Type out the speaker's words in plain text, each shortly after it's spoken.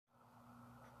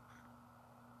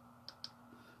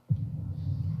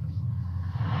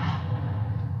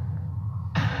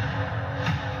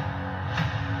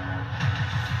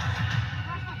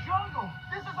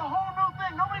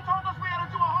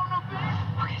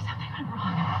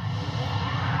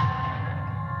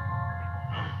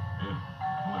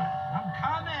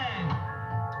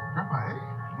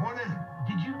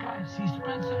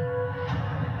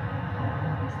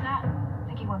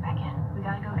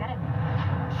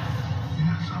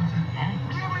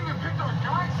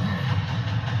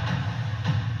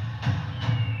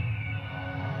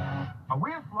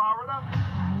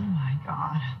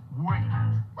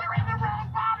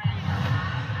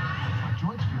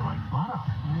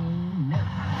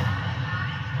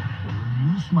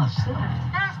myself.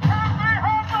 This can't be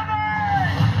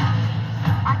happening!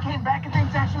 I came back and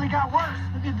things actually got worse.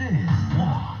 Look at this. 1,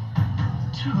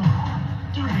 2,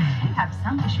 3. We have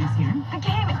some issues here. The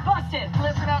game is busted.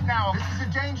 Listen up now. This is a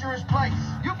dangerous place.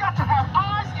 You've got to have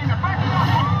eyes in the back of your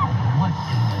head. What?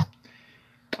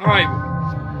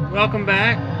 Alright, welcome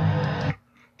back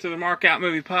to the Mark Out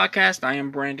Movie Podcast. I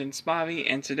am Brandon Spivey,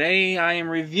 and today I am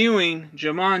reviewing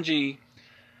Jumanji,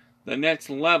 The Next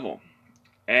Level.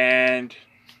 And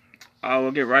I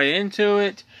will get right into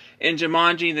it. In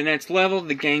Jumanji, The Next Level,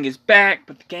 the gang is back,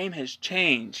 but the game has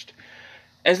changed.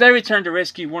 As they return to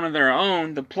rescue one of their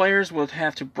own, the players will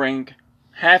have to brave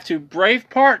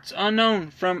parts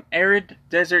unknown, from arid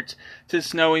deserts to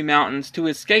snowy mountains, to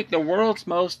escape the world's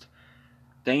most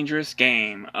dangerous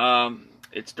game.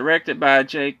 It's directed by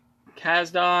Jake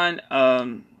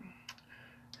Kasdan.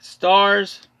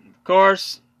 Stars, of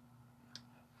course,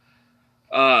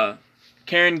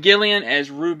 Karen Gillan as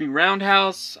Ruby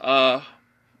Roundhouse,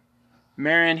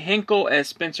 Marion Hinkle as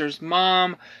Spencer's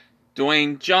mom,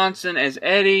 Dwayne Johnson as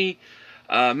Eddie,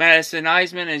 Madison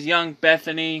Eisman as young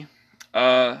Bethany,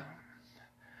 Jack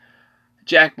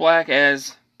Black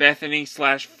as Bethany /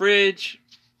 Fridge,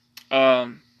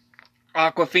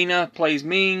 Awkwafina plays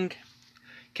Ming,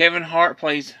 Kevin Hart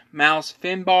plays Mouse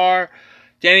Finbar,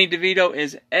 Danny DeVito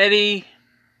is Eddie,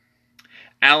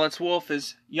 Alex Wolff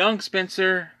is young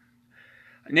Spencer,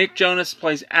 Nick Jonas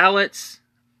plays Alex,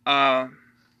 and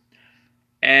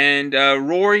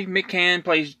Rory McCann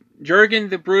plays Jurgen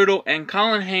the Brutal, and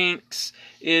Colin Hanks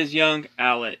is young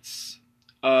Alex.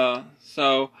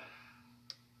 So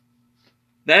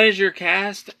that is your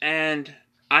cast, and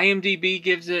IMDb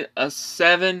gives it a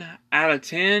 7 out of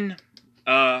 10.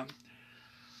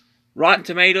 Rotten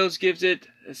Tomatoes gives it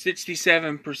a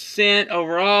 67%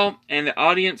 overall, and the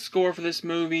audience score for this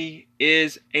movie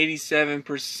is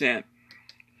 87%.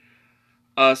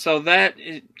 So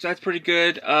that's pretty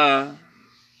good. Now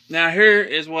here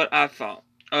is what I thought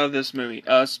of this movie.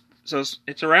 So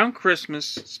it's around Christmas.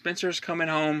 Spencer's coming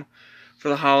home for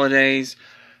the holidays.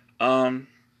 Him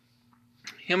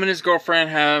and his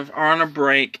girlfriend are on a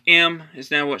break. M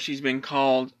is now what she's been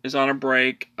called, is on a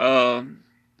break.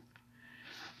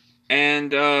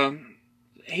 And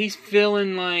he's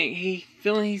feeling like he's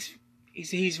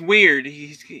weird.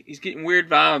 He's getting weird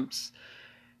vibes,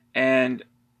 and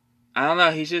I don't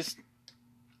know. He's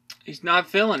not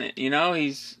feeling it. You know,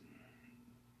 he's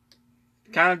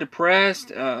kind of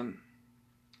depressed. I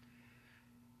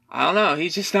don't know.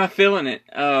 He's just not feeling it.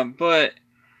 But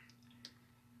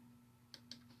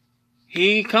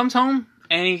he comes home,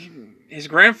 and his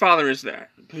grandfather is there,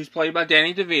 who's played by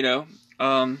Danny DeVito.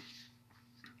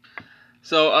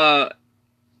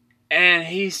 And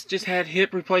he's just had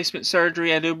hip replacement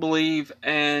surgery, I do believe,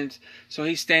 and so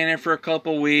he's staying there for a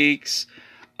couple weeks.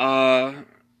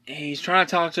 He's trying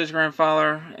to talk to his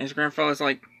grandfather, and his grandfather's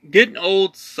like, getting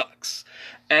old sucks.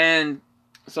 And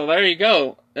so there you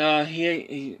go.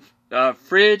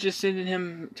 Fridge is sending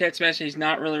him text messages. He's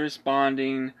not really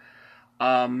responding.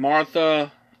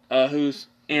 Martha, who's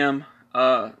M,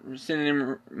 sending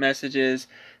him messages,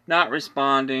 not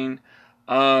responding.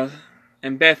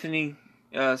 And Bethany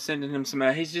sending him some.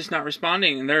 He's just not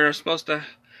responding, and they're supposed to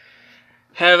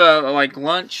have a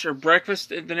lunch or breakfast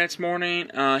the next morning.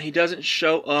 He doesn't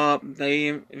show up. They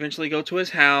eventually go to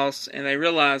his house, and they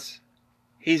realize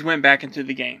he's went back into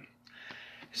the game.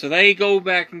 So they go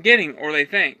back and get him, or they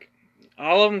think.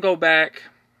 All of them go back.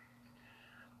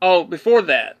 Oh, before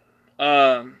that,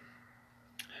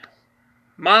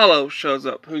 Milo shows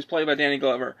up, who's played by Danny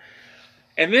Glover.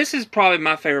 And this is probably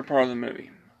my favorite part of the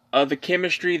movie. The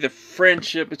chemistry, the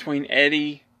friendship between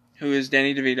Eddie, who is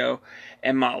Danny DeVito,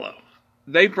 and Milo.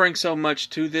 They bring so much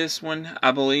to this one,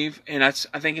 I believe, and I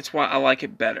think it's why I like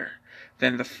it better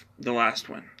than the last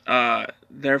one.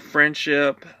 Their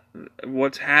friendship,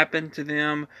 what's happened to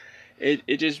them,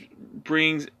 it just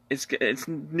brings it's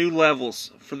new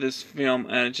levels for this film,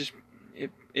 and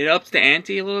it ups the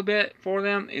ante a little bit for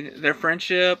them. Their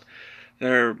friendship,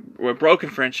 their broken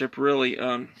friendship, really.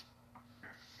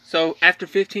 So after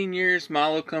 15 years,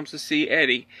 Milo comes to see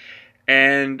Eddie,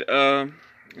 and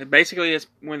basically it's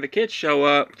when the kids show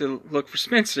up to look for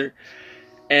Spencer,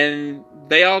 and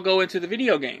they all go into the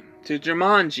video game, to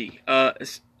Jumanji,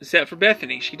 except for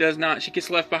Bethany. She does not. She gets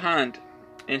left behind,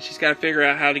 and she's got to figure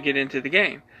out how to get into the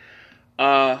game.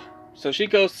 So she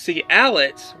goes to see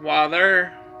Alex while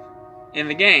they're in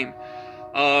the game.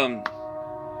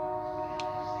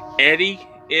 Eddie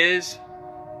is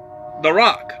The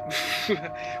Rock,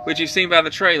 which you've seen by the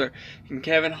trailer, and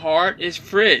Kevin Hart is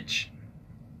Fridge.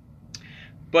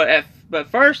 But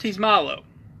first he's Milo.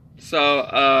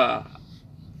 So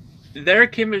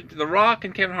The Rock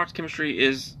and Kevin Hart's chemistry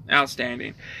is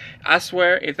outstanding. I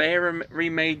swear, if they ever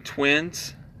remade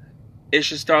Twins, it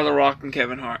should star The Rock and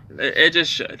Kevin Hart. It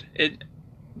just should.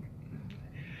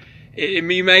 You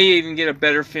may even get a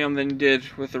better film than you did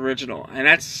with the original, and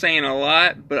that's saying a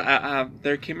lot. But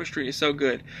their chemistry is so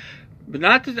good. But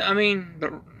not that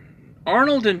but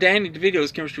Arnold and Danny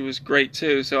DeVito's chemistry was great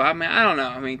too. So I don't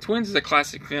know. Twins is a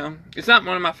classic film. It's not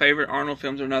one of my favorite Arnold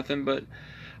films or nothing, but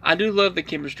I do love the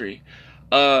chemistry.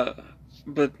 But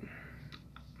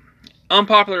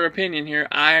unpopular opinion here,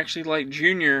 I actually like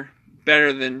Junior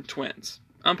better than Twins.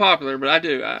 Unpopular, but I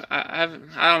do. I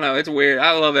don't know. It's weird.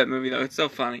 I love that movie though. It's so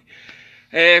funny.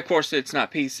 And of course, it's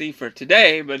not PC for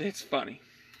today, but it's funny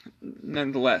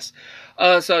nonetheless.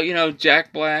 So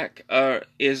Jack Black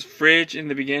is Fridge in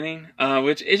the beginning,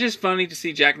 which is just funny to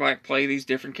see Jack Black play these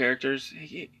different characters.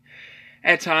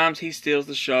 At times he steals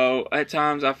the show. At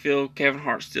times I feel Kevin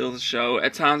Hart steals the show.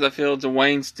 At times I feel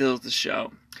Dwayne steals the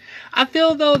show. I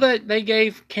feel though that they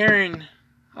gave Karen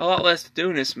a lot less to do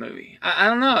in this movie. I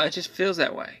don't know. It just feels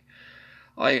that way.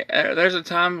 Like there's a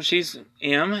time she's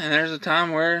M, and there's a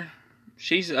time where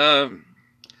she's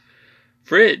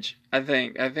Fridge. I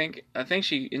think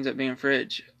she ends up being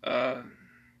Fridge.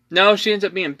 No, she ends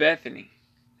up being Bethany.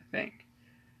 I think.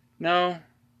 No.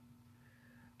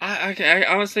 I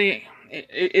honestly,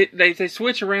 they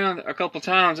switch around a couple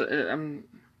times.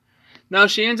 No,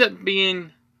 she ends up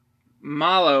being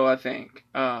Malo. I think.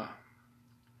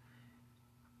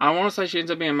 I want to say she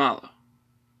ends up being Malo.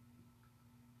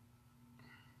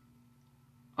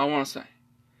 I want to say.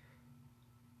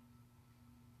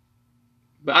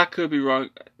 But I could be wrong.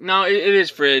 No, it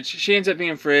is Fridge. She ends up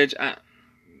being Fridge.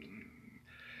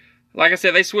 Like I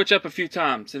said, they switch up a few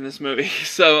times in this movie.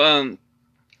 So,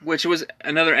 which was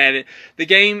another added. The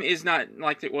game is not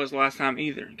like it was last time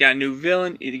either. You got a new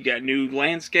villain. You got a new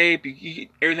landscape.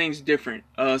 Everything's different.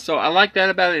 So I like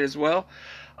that about it as well.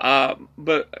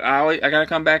 But I gotta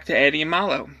come back to Eddie and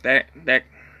Milo. That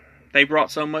they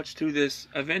brought so much to this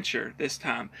adventure this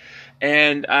time,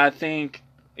 and I think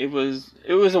it was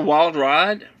a wild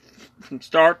ride from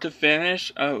start to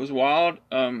finish. It was wild.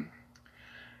 I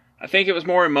think it was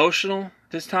more emotional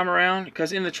this time around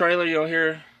because in the trailer you'll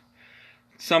hear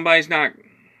somebody's not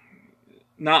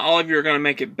all of you are going to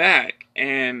make it back,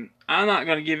 and I'm not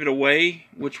going to give it away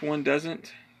which one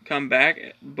doesn't come back,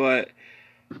 but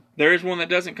there is one that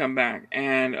doesn't come back,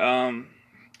 and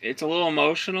it's a little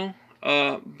emotional.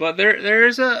 But there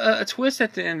is a twist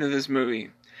at the end of this movie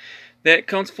that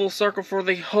comes full circle for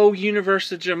the whole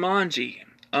universe of Jumanji.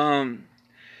 Not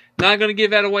going to give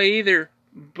that away either,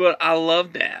 but I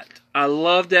love that.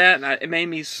 And it made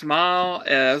me smile.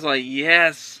 I was like,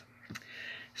 yes.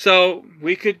 So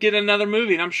we could get another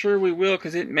movie, and I'm sure we will,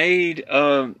 because it made.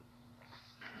 Let's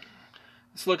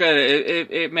look at it.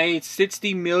 It made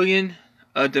 $60 million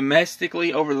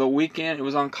domestically over the weekend. It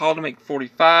was on call to make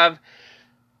 45.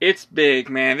 It's big,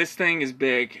 man. This thing is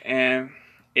big, and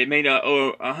it made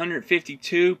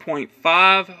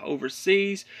 152.5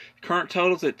 overseas. Current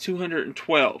totals at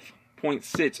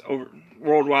 212.6 over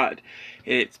worldwide.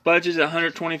 Its budget is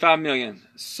 125 million.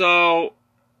 So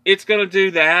it's gonna do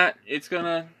that. It's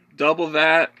gonna double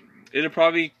that. It'll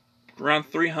probably be around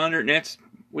 300 next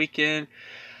weekend.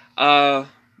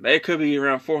 It could be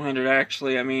around 400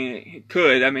 actually. It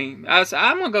could. I'm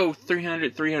gonna go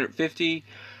 300, 350.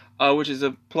 Which is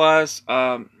a plus.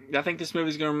 I think this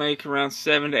movie's going to make around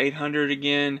 700 to 800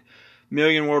 again,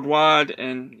 million worldwide,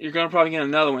 and you're going to probably get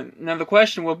another one. Now the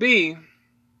question will be,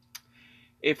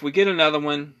 if we get another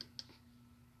one,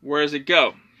 where does it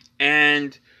go?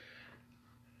 And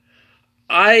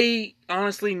I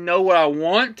honestly know what I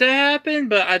want to happen,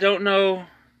 but I don't know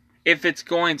if it's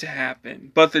going to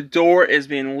happen. But the door is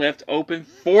being left open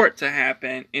for it to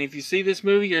happen. And if you see this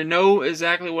movie, you know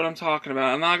exactly what I'm talking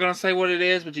about. I'm not going to say what it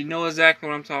is, but you know exactly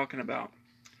what I'm talking about.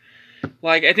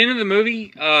 Like, at the end of the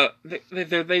movie,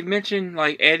 they mentioned,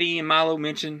 like, Eddie and Milo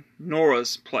mentioned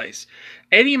Nora's place.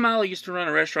 Eddie and Milo used to run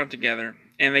a restaurant together,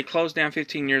 and they closed down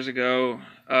 15 years ago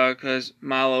because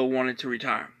Milo wanted to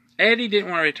retire. Eddie didn't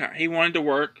want to retire. He wanted to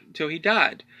work until he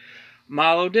died.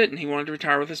 Milo didn't. He wanted to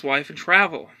retire with his wife and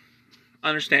travel.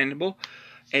 Understandable.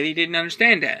 Eddie didn't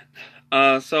understand that.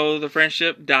 So the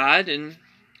friendship died,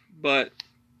 but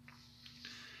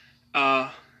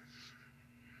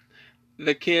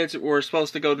the kids were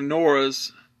supposed to go to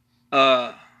Nora's,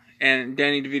 and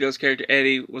Danny DeVito's character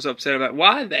Eddie was upset about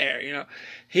why there.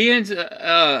 He ends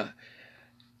up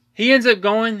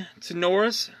going to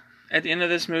Nora's at the end of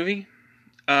this movie,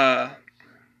 and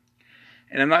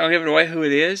I'm not gonna give it away who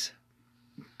it is,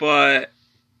 but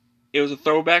it was a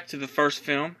throwback to the first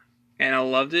film, and I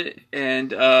loved it.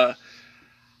 And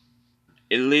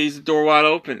it leaves the door wide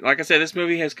open. Like I said, this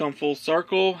movie has come full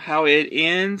circle. How it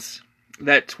ends,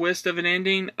 that twist of an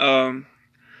ending,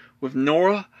 with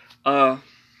Nora,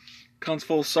 comes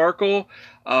full circle.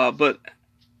 But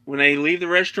when they leave the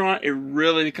restaurant, it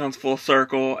really becomes full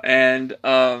circle, and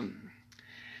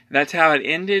that's how it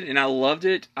ended. And I loved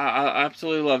it. I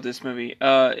absolutely loved this movie.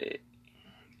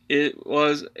 It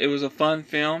was a fun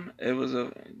film. It was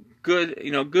a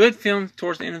good film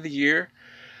towards the end of the year.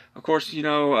 Of course,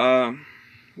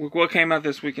 what came out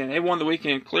this weekend? It won the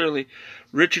weekend, clearly.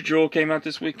 Richard Jewell came out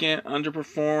this weekend,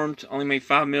 underperformed, only made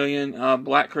 $5 million.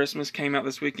 Black Christmas came out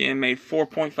this weekend, made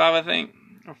 4.5, I think,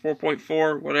 or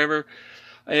 4.4, whatever.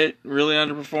 It really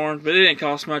underperformed, but it didn't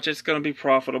cost much. It's going to be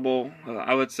profitable,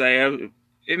 I would say.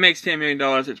 It makes $10 million,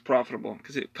 it's profitable,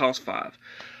 because it costs $5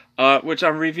 million. Which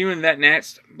I'm reviewing that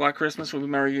next. Black Christmas will be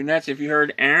my review next. If you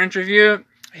heard Aaron's review,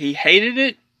 he hated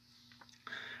it.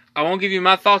 I won't give you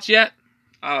my thoughts yet.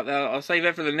 I'll save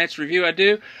that for the next review I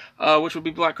do, which will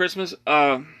be Black Christmas.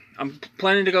 I'm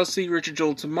planning to go see Richard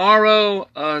Jewell tomorrow,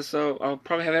 so I'll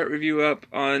probably have that review up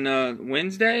on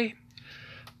Wednesday.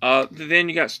 Then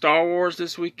you got Star Wars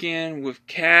this weekend with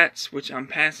Cats, which I'm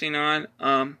passing on.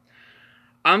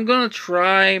 I'm going to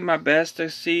try my best to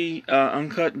see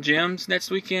Uncut Gems next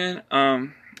weekend,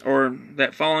 or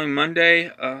that following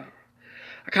Monday. I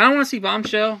kind of want to see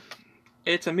Bombshell.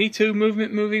 It's a Me Too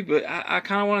movement movie, but I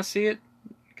kind of want to see it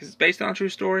because it's based on a true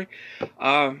story.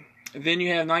 Then you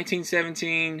have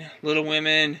 1917, Little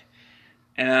Women,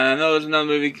 and I know there's another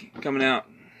movie coming out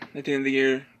at the end of the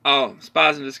year. Oh,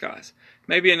 Spies in Disguise.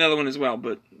 Maybe another one as well,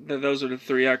 but those are the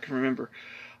three I can remember.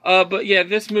 But yeah,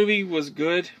 this movie was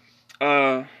good.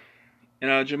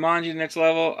 Jumanji: Next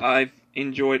Level, I've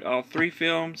enjoyed all three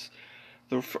films.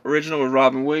 The original with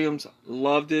Robin Williams,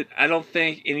 loved it. I don't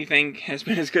think anything has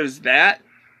been as good as that.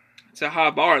 It's a high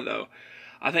bar, though.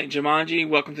 I think Jumanji: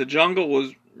 Welcome to the Jungle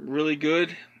was really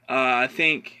good. I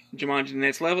think Jumanji: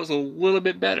 Next Level is a little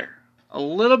bit better.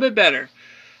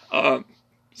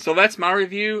 So that's my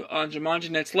review on Jumanji: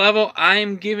 Next Level. I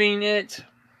am giving it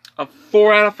a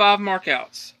 4 out of 5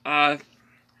 markouts. I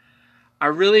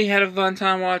really had a fun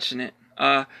time watching it.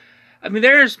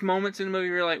 There's moments in the movie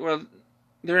where you're like, well,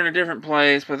 they're in a different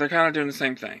place, but they're kind of doing the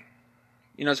same thing.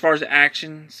 As far as the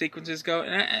action sequences go.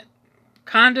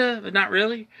 Kind of, but not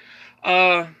really.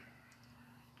 I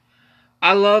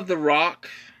love The Rock,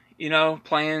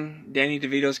 playing Danny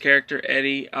DeVito's character,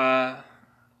 Eddie. I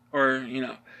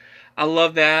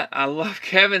love that. I love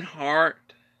Kevin Hart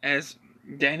as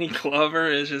Danny Glover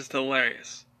is just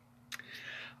hilarious.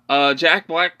 Jack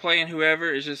Black playing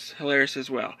whoever is just hilarious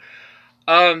as well.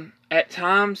 At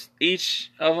times,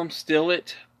 each of them steal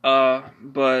it,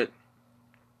 but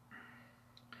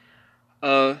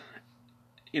I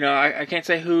can't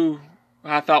say who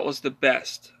I thought was the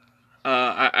best.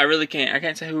 I really can't. I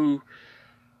can't say who.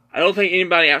 I don't think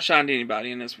anybody outshined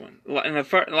anybody in this one. In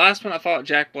the last one, I thought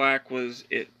Jack Black was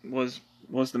the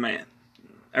man.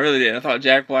 I really did. I thought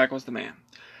Jack Black was the man.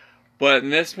 But in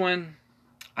this one,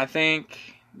 I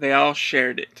think they all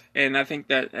shared it, and I think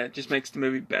that just makes the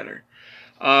movie better.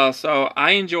 So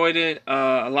I enjoyed it.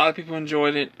 A lot of people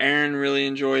enjoyed it. Aaron really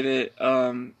enjoyed it.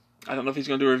 I don't know if he's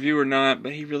going to do a review or not,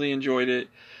 but he really enjoyed it.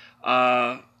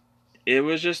 It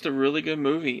was just a really good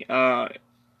movie. And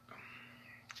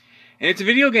it's a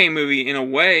video game movie in a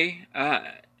way.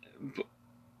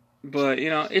 But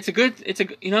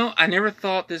I never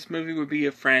thought this movie would be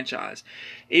a franchise.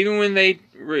 Even when they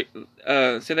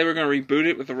said they were going to reboot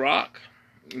it with The Rock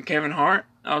and Kevin Hart,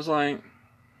 I was like,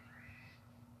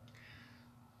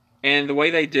 and the way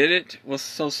they did it was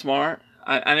so smart.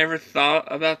 I never thought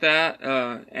about that.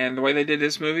 And the way they did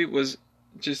this movie was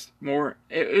just more,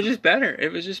 it was just better.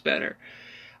 It was just better.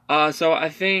 So I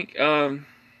think, but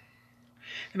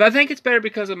I think it's better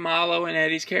because of Milo and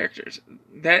Eddie's characters.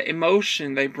 That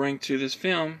emotion they bring to this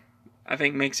film, I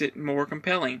think, makes it more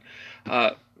compelling.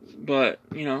 But,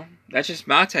 that's just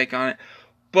my take on it.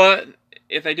 But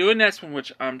if they do a next one,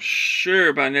 which I'm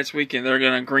sure by next weekend they're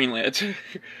going to greenlit,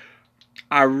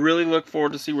 I really look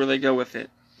forward to see where they go with it.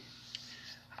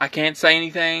 I can't say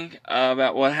anything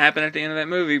about what happened at the end of that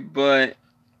movie, but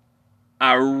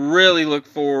I really look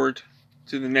forward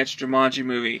to the next Jumanji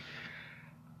movie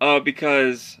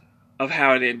because of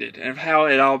how it ended and how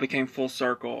it all became full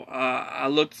circle. I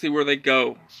look to see where they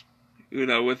go,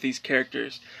 with these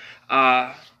characters.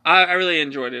 I really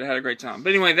enjoyed it. I had a great time.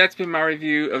 But anyway, that's been my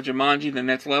review of Jumanji: The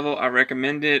Next Level. I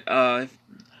recommend it.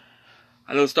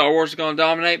 I know Star Wars is going to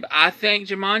dominate, but I think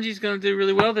Jumanji is going to do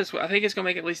really well this way. I think it's going to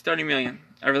make at least $30 million.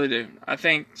 I really do. I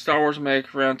think Star Wars will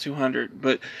make around 200,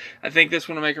 but I think this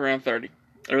one will make around 30.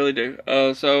 I really do.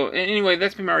 So anyway,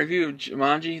 that's been my review of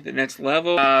Jumanji: The Next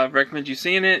Level. I recommend you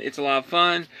seeing it. It's a lot of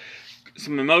fun,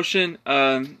 some emotion.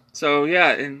 So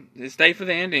yeah, and stay for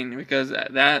the ending because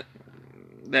that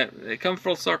it comes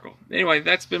full circle. Anyway,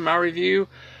 that's been my review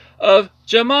of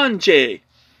Jumanji: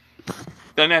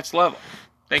 The Next Level.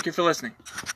 Thank you for listening.